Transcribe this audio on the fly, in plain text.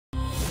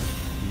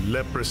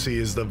Leprosy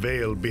is the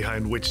veil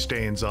behind which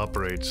Stein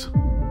operates.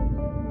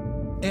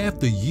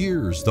 After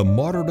years, the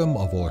martyrdom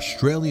of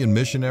Australian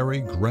missionary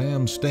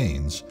Graham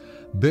Stein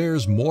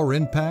bears more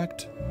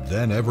impact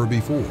than ever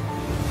before.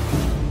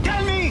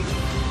 Tell me!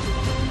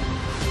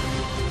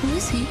 Who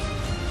is he?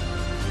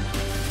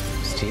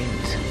 Stein.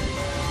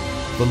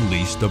 The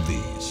least of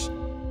these.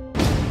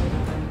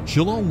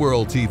 Shalom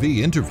World TV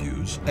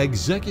interviews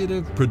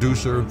executive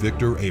producer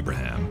Victor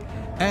Abraham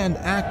and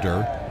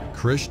actor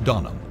Chris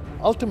Dunham.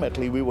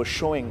 Ultimately, we were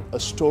showing a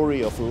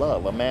story of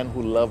love, a man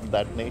who loved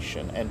that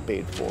nation and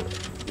paid for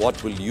it.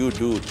 What will you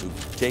do to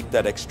take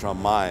that extra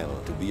mile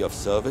to be of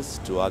service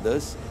to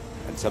others?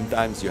 And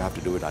sometimes you have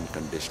to do it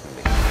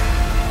unconditionally.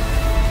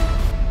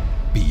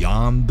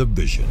 Beyond the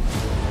Vision.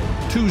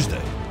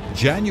 Tuesday,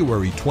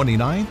 January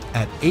 29th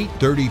at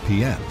 8:30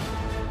 p.m.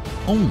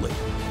 Only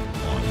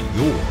on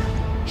your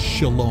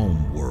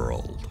Shalom